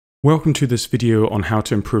Welcome to this video on how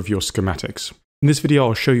to improve your schematics. In this video,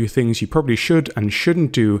 I'll show you things you probably should and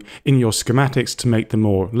shouldn't do in your schematics to make them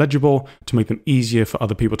more legible, to make them easier for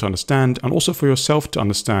other people to understand, and also for yourself to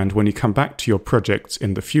understand when you come back to your projects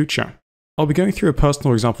in the future. I'll be going through a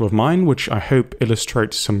personal example of mine, which I hope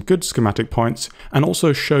illustrates some good schematic points, and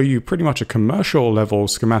also show you pretty much a commercial level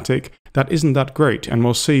schematic that isn't that great, and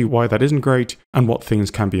we'll see why that isn't great and what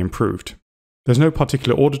things can be improved. There's no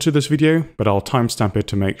particular order to this video, but I'll timestamp it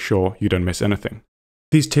to make sure you don't miss anything.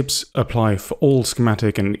 These tips apply for all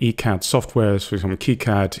schematic and ECAD softwares, for example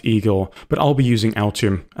KiCad, Eagle, but I'll be using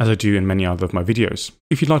Altium as I do in many other of my videos.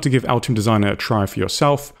 If you'd like to give Altium Designer a try for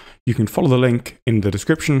yourself, you can follow the link in the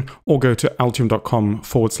description or go to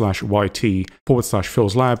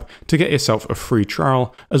altium.com/yt/philslab to get yourself a free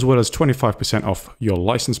trial as well as 25% off your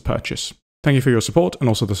license purchase. Thank you for your support and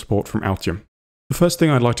also the support from Altium. The first thing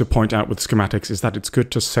I'd like to point out with schematics is that it's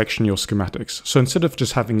good to section your schematics. So instead of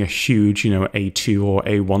just having a huge, A2 or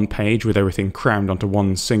A1 page with everything crammed onto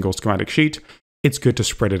one single schematic sheet, it's good to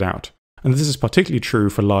spread it out. And this is particularly true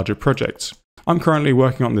for larger projects. I'm currently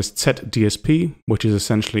working on this ZET DSP, which is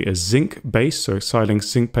essentially a Zinc-based, so Xilinx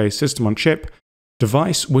Zinc-based system on chip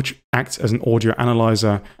device, which acts as an audio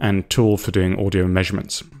analyzer and tool for doing audio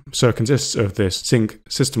measurements. So it consists of this Zinc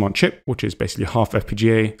system on chip, which is basically half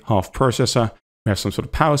FPGA, half processor. We have some sort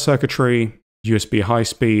of power circuitry, USB high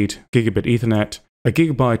speed, gigabit Ethernet, a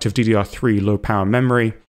gigabyte of DDR3 low power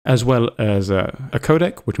memory, as well as a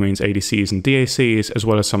codec, which means ADCs and DACs, as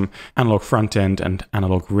well as some analog front end and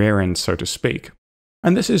analog rear end, so to speak.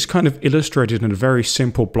 And this is kind of illustrated in a very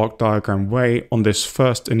simple block diagram way on this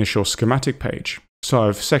first initial schematic page. So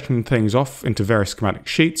I've sectioned things off into various schematic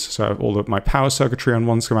sheets. So I have all of my power circuitry on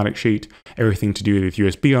one schematic sheet, everything to do with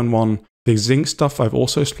USB on one. The Zinc stuff I've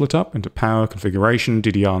also split up into power, configuration,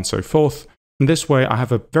 DDR, and so forth. And this way I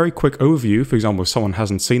have a very quick overview. For example, if someone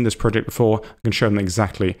hasn't seen this project before, I can show them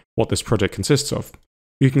exactly what this project consists of.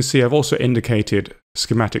 You can see I've also indicated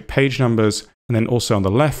schematic page numbers, and then also on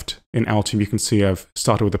the left in Altium you can see I've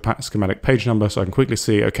started with the schematic page number, so I can quickly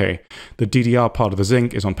see, okay, the DDR part of the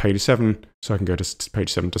Zinc is on page 7, so I can go to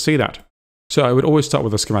page 7 to see that. So I would always start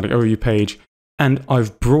with a schematic overview page, and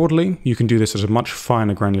I've broadly, you can do this at a much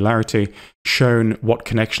finer granularity, shown what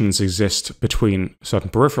connections exist between certain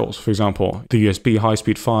peripherals. For example, the USB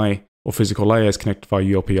high-speed PHY or physical layer is connected via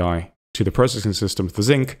ULPI to the processing system of the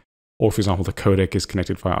Zinc, or for example, the codec is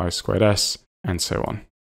connected via I2S, and so on.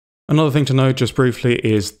 Another thing to note just briefly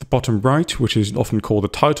is the bottom right, which is often called the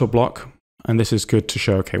title block. And this is good to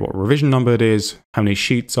show, okay, what revision number it is, how many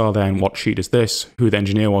sheets are there, and what sheet is this, who the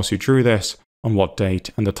engineer was who drew this, on what date,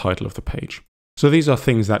 and the title of the page. So these are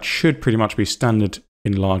things that should pretty much be standard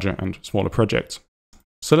in larger and smaller projects.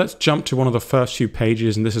 So let's jump to one of the first few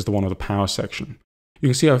pages, and this is the one of the power section. You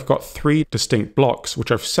can see I've got 3 distinct blocks, which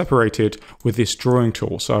I've separated with this drawing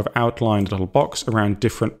tool. So I've outlined a little box around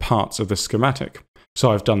different parts of the schematic.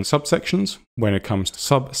 So I've done subsections when it comes to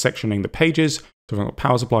subsectioning the pages. So I've got a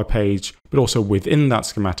power supply page, but also within that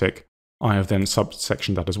schematic, I have then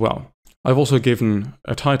subsectioned that as well. I've also given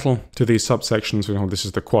a title to these subsections. For example, this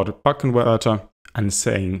is the quad buck converter, and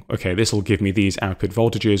saying, okay, this will give me these output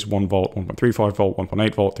voltages, 1 volt, 1.35 volt,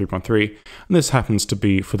 1.8 volt, 3.3, and this happens to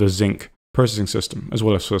be for the Zinc processing system, as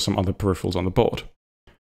well as for some other peripherals on the board.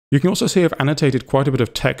 You can also see I've annotated quite a bit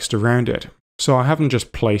of text around it. So I haven't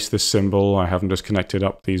just placed this symbol, I haven't just connected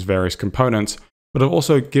up these various components, but I've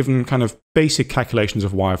also given kind of basic calculations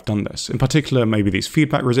of why I've done this. In particular, maybe these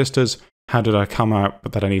feedback resistors. How did I come out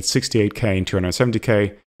that I need 68K and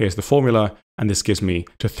 270K? Here's the formula, and this gives me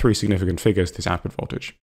to 3 significant figures this output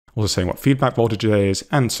voltage. Also saying what feedback voltage there is,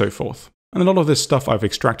 and so forth. And a lot of this stuff I've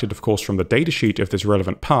extracted, of course, from the datasheet of this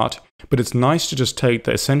relevant part, but it's nice to just take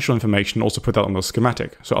the essential information and also put that on the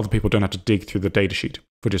schematic, so other people don't have to dig through the datasheet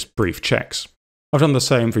for just brief checks. I've done the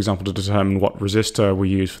same, for example, to determine what resistor we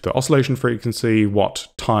use for the oscillation frequency, what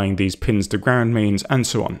tying these pins to ground means, and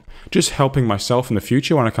so on. Just helping myself in the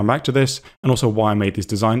future when I come back to this, and also why I made these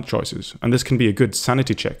design choices. And this can be a good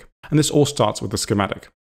sanity check. And this all starts with the schematic.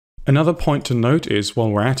 Another point to note is,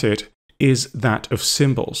 while we're at it, is that of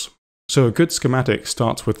symbols. So a good schematic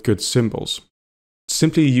starts with good symbols.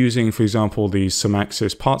 Simply using, for example, these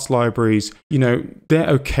Semaxis parts libraries, they're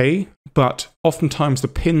okay, but oftentimes the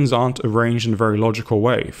pins aren't arranged in a very logical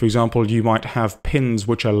way. For example, you might have pins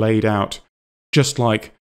which are laid out just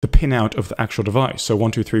like the pinout of the actual device. So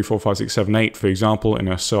 1, 2, 3, 4, 5, 6, 7, 8, for example, in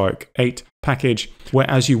a SOIC 8 package,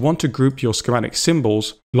 whereas you want to group your schematic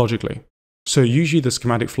symbols logically. So usually the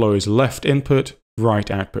schematic flow is left input, right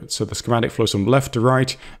output. So the schematic flows from left to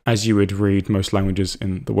right, as you would read most languages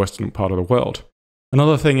in the Western part of the world.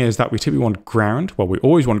 Another thing is that we typically want ground, well, we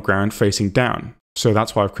always want ground facing down. So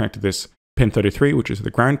that's why I've connected this pin 33, which is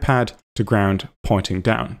the ground pad, to ground pointing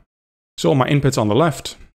down. So all my inputs on the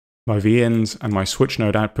left, my V-ins, and my switch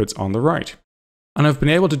node outputs on the right. And I've been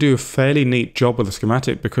able to do a fairly neat job with the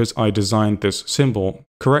schematic because I designed this symbol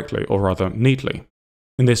correctly, or rather neatly.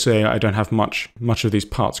 In this way, I don't have much of these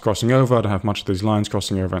parts crossing over, I don't have much of these lines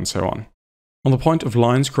crossing over, and so on. On the point of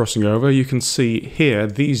lines crossing over, you can see here,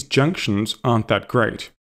 these junctions aren't that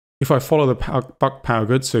great. If I follow the buck power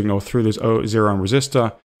good signal through this 0 ohm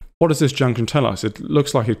resistor, what does this junction tell us? It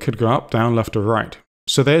looks like it could go up, down, left, or right.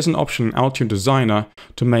 So there's an option in Altium Designer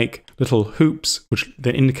to make little hoops, which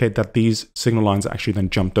then indicate that these signal lines are actually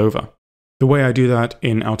then jumped over. The way I do that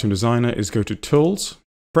in Altium Designer is go to Tools,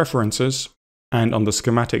 Preferences, and on the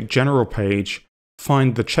schematic general page,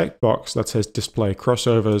 find the checkbox that says Display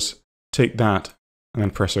Crossovers, tick that, and then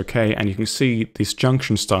press OK, and you can see this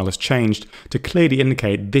junction style has changed to clearly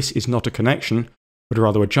indicate this is not a connection, but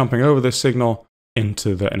rather we're jumping over this signal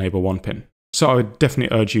into the Enable 1 pin. So I would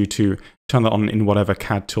definitely urge you to turn that on in whatever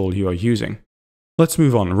CAD tool you are using. Let's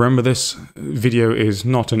move on. Remember, this video is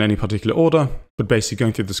not in any particular order, but basically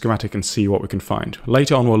going through the schematic and see what we can find.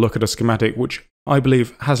 Later on, we'll look at a schematic which I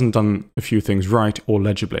believe hasn't done a few things right or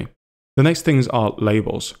legibly. The next things are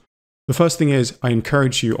labels. The first thing is I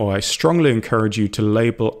strongly encourage you to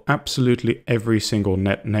label absolutely every single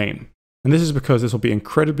net name. And this is because this will be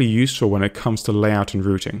incredibly useful when it comes to layout and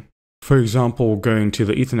routing. For example, going to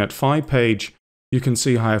the Ethernet PHY page, you can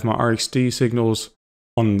see I have my RxD signals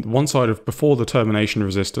on one side of before the termination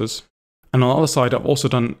resistors, and on the other side I've also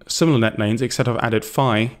done similar net names, except I've added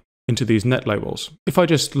PHY into these net labels. If I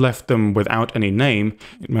just left them without any name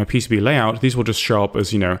in my PCB layout, these will just show up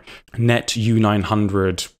as, net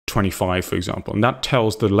U925, for example, and that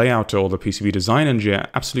tells the layouter or the PCB design engineer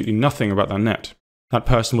absolutely nothing about that net. That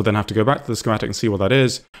person will then have to go back to the schematic and see what that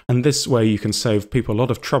is, and this way you can save people a lot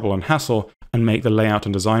of trouble and hassle and make the layout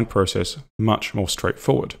and design process much more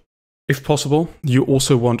straightforward. If possible, you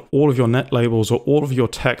also want all of your net labels or all of your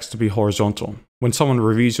text to be horizontal. When someone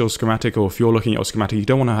reviews your schematic, or if you're looking at your schematic, you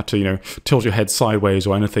don't want to have to, tilt your head sideways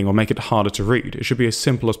or anything or make it harder to read. It should be as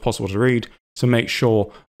simple as possible to read, so make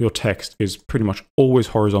sure your text is pretty much always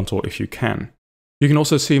horizontal if you can. You can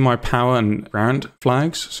also see my power and ground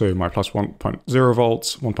flags, so my plus 1.0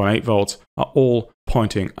 volts, 1.8 volts are all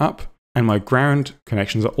pointing up, and my ground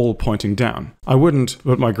connections are all pointing down. I wouldn't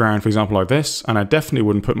put my ground, for example, like this, and I definitely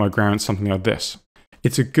wouldn't put my ground something like this.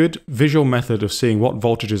 It's a good visual method of seeing what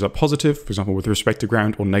voltages are positive, for example, with respect to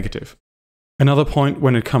ground, or negative. Another point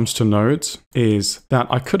when it comes to nodes is that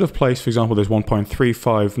I could have placed, for example, this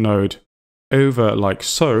 1.35 node over like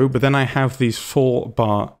so, but then I have these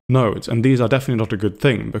 4-bar nodes, and these are definitely not a good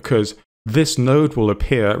thing because this node will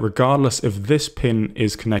appear regardless if this pin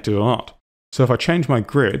is connected or not. So if I change my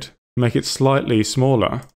grid, make it slightly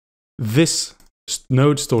smaller, this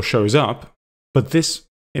node still shows up, but this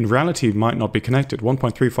in reality might not be connected.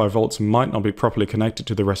 1.35 volts might not be properly connected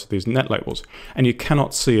to the rest of these net labels, and you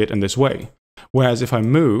cannot see it in this way. Whereas if I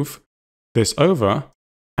move this over,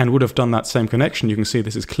 and would have done that same connection, you can see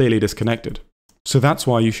this is clearly disconnected. So that's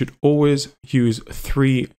why you should always use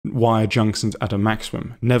 3 wire junctions at a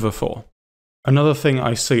maximum, never 4. Another thing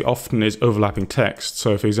I see often is overlapping text.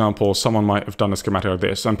 So for example, someone might have done a schematic like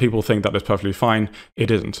this, and people think that is perfectly fine. It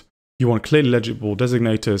isn't. You want clearly legible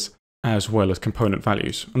designators as well as component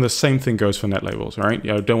values. And the same thing goes for net labels, right?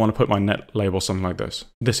 I don't want to put my net label something like this.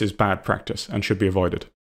 This is bad practice and should be avoided.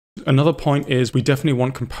 Another point is we definitely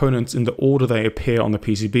want components in the order they appear on the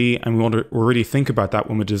PCB, and we want to already think about that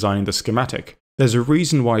when we're designing the schematic. There's a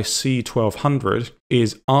reason why C1200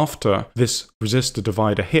 is after this resistor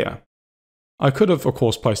divider here. I could have, of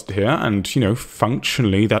course, placed it here, and,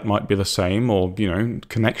 functionally that might be the same, or,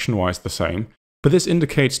 connection-wise the same. But this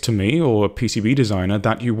indicates to me, or a PCB designer,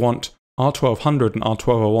 that you want R1200 and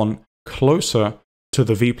R1201 closer to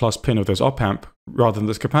the V+ pin of this op-amp rather than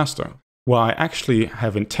this capacitor. Where I actually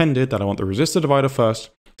have intended that I want the resistor divider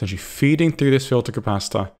first, essentially feeding through this filter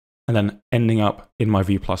capacitor, and then ending up in my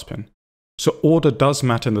V+ pin. So order does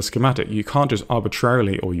matter in the schematic. You can't just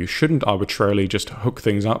arbitrarily, or you shouldn't arbitrarily just hook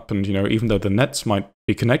things up, and even though the nets might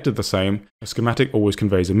be connected the same, a schematic always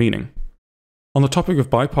conveys a meaning. On the topic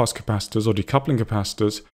of bypass capacitors or decoupling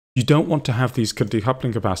capacitors, you don't want to have these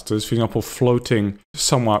decoupling capacitors, for example, floating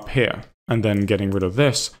somewhere up here, and then getting rid of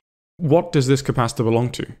this. What does this capacitor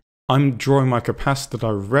belong to? I'm drawing my capacitor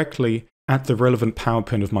directly at the relevant power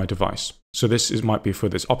pin of my device. So this might be for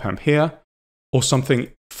this op-amp here, or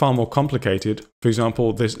something far more complicated, for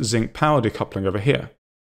example, this zinc power decoupling over here.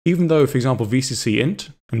 Even though, for example, VCC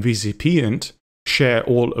int and VCP int share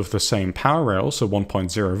all of the same power rails, so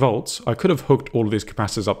 1.0 volts, I could have hooked all of these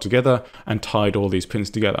capacitors up together and tied all these pins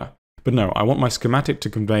together. But no, I want my schematic to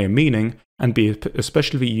convey a meaning and be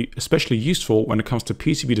especially useful when it comes to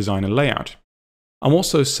PCB design and layout. I'm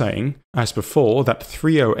also saying, as before, that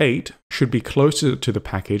 308 should be closer to the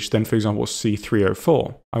package than, for example,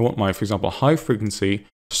 C304. I want my, for example, high frequency,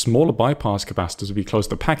 smaller bypass capacitors to be close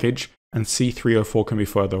to the package, and C304 can be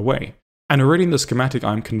further away. And already in the schematic,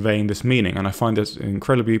 I'm conveying this meaning, and I find this an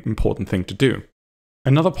incredibly important thing to do.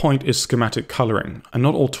 Another point is schematic coloring, and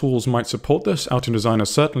not all tools might support this. Altium Designer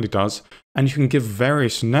certainly does, and you can give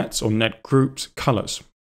various nets or net groups colors.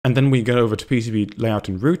 And then we go over to PCB layout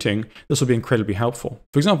and routing, this will be incredibly helpful.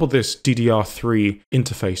 For example, this DDR3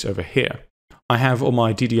 interface over here. I have all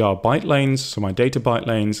my DDR byte lanes, so my data byte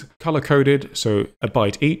lanes, color-coded, so a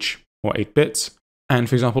byte each, or 8 bits. And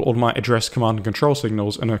for example, all my address, command, and control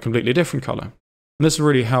signals in a completely different color. And this will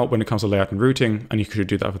really help when it comes to layout and routing, and you could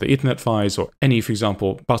do that with the Ethernet PHYs or any, for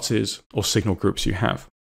example, buses or signal groups you have.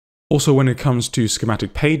 Also, when it comes to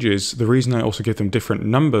schematic pages, the reason I also give them different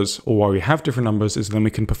numbers, or why we have different numbers, is then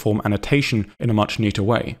we can perform annotation in a much neater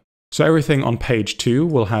way. So everything on page 2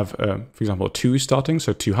 will have, for example, 2 starting,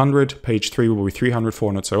 so 200, page 3 will be 300,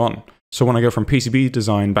 400, so on. So when I go from PCB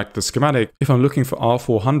design back to the schematic, if I'm looking for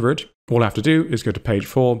R400, all I have to do is go to page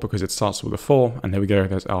 4 because it starts with a 4, and there we go,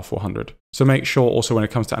 there's R400. So make sure also when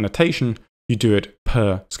it comes to annotation, you do it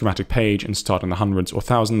per schematic page and start in the hundreds or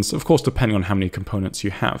thousands, of course, depending on how many components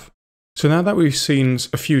you have. So now that we've seen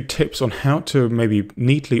a few tips on how to maybe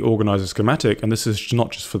neatly organize a schematic, and this is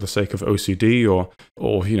not just for the sake of OCD or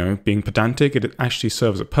being pedantic, it actually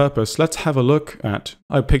serves a purpose. Let's have a look at,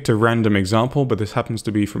 I picked a random example, but this happens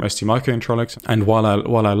to be from STMicroelectronics. And while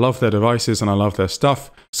I love their devices and I love their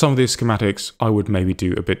stuff, some of these schematics I would maybe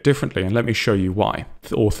do a bit differently. And let me show you why,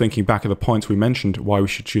 or thinking back at the points we mentioned, why we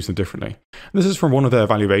should choose them differently. This is from one of their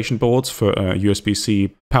evaluation boards for a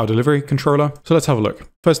USB-C power delivery controller. So let's have a look.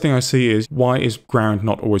 First thing I see is, why is ground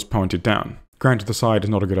not always pointed down? Ground to the side is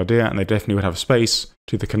not a good idea, and they definitely would have space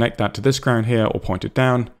to either connect that to this ground here or point it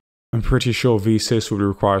down. I'm pretty sure VSys would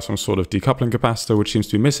require some sort of decoupling capacitor, which seems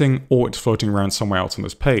to be missing, or it's floating around somewhere else on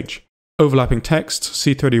this page. Overlapping text,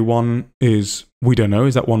 C31 is, we don't know,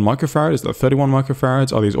 is that 1 microfarad? Is that 31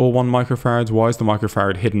 microfarads? Are these all 1 microfarads? Why is the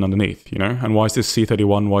microfarad hidden underneath, And why is this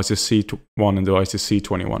C31? Why is this C1? And why is this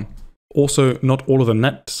C21? Also, not all of the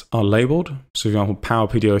nets are labeled. So, for example, power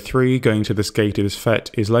PDO3 going to this gate to this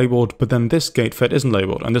FET is labeled, but then this gate FET isn't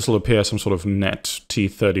labeled, and this will appear some sort of net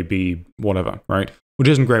T30B whatever, right? Which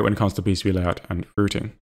isn't great when it comes to PCB layout and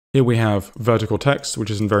routing. Here we have vertical text,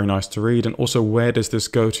 which isn't very nice to read, and also where does this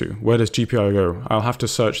go to? Where does GPIO go? I'll have to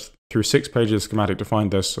search through 6 pages of schematic to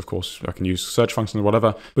find this. Of course, I can use search functions or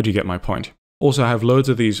whatever, but you get my point. Also, I have loads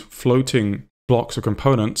of these floating blocks or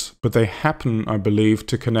components, but they happen, I believe,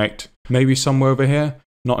 to connect maybe somewhere over here,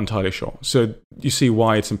 not entirely sure. So you see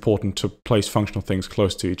why it's important to place functional things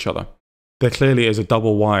close to each other. There clearly is a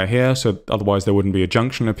double wire here, so otherwise there wouldn't be a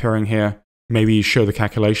junction appearing here. Maybe you show the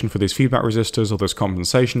calculation for these feedback resistors or this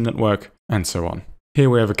compensation network, and so on. Here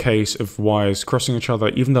we have a case of wires crossing each other,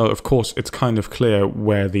 even though of course it's kind of clear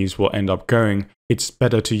where these will end up going. It's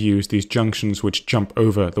better to use these junctions which jump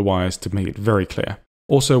over the wires to make it very clear.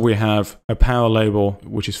 Also, we have a power label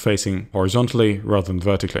which is facing horizontally rather than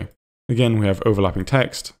vertically. Again, we have overlapping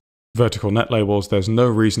text, vertical net labels. There's no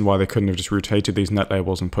reason why they couldn't have just rotated these net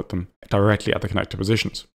labels and put them directly at the connector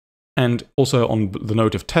positions. And also on the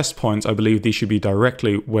note of test points, I believe these should be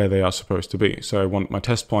directly where they are supposed to be. So I want my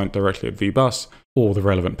test point directly at VBus or the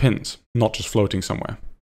relevant pins, not just floating somewhere.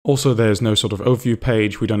 Also, there's no sort of overview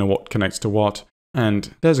page. We don't know what connects to what.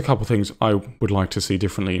 And there's a couple things I would like to see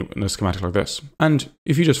differently in a schematic like this. And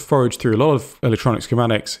if you just forage through a lot of electronic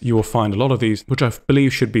schematics, you will find a lot of these, which I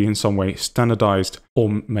believe should be in some way standardized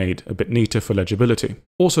or made a bit neater for legibility.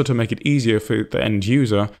 Also to make it easier for the end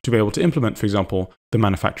user to be able to implement, for example, the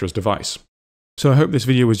manufacturer's device. So I hope this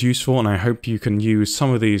video was useful, and I hope you can use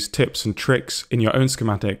some of these tips and tricks in your own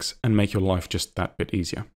schematics and make your life just that bit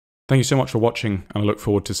easier. Thank you so much for watching, and I look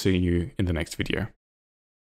forward to seeing you in the next video.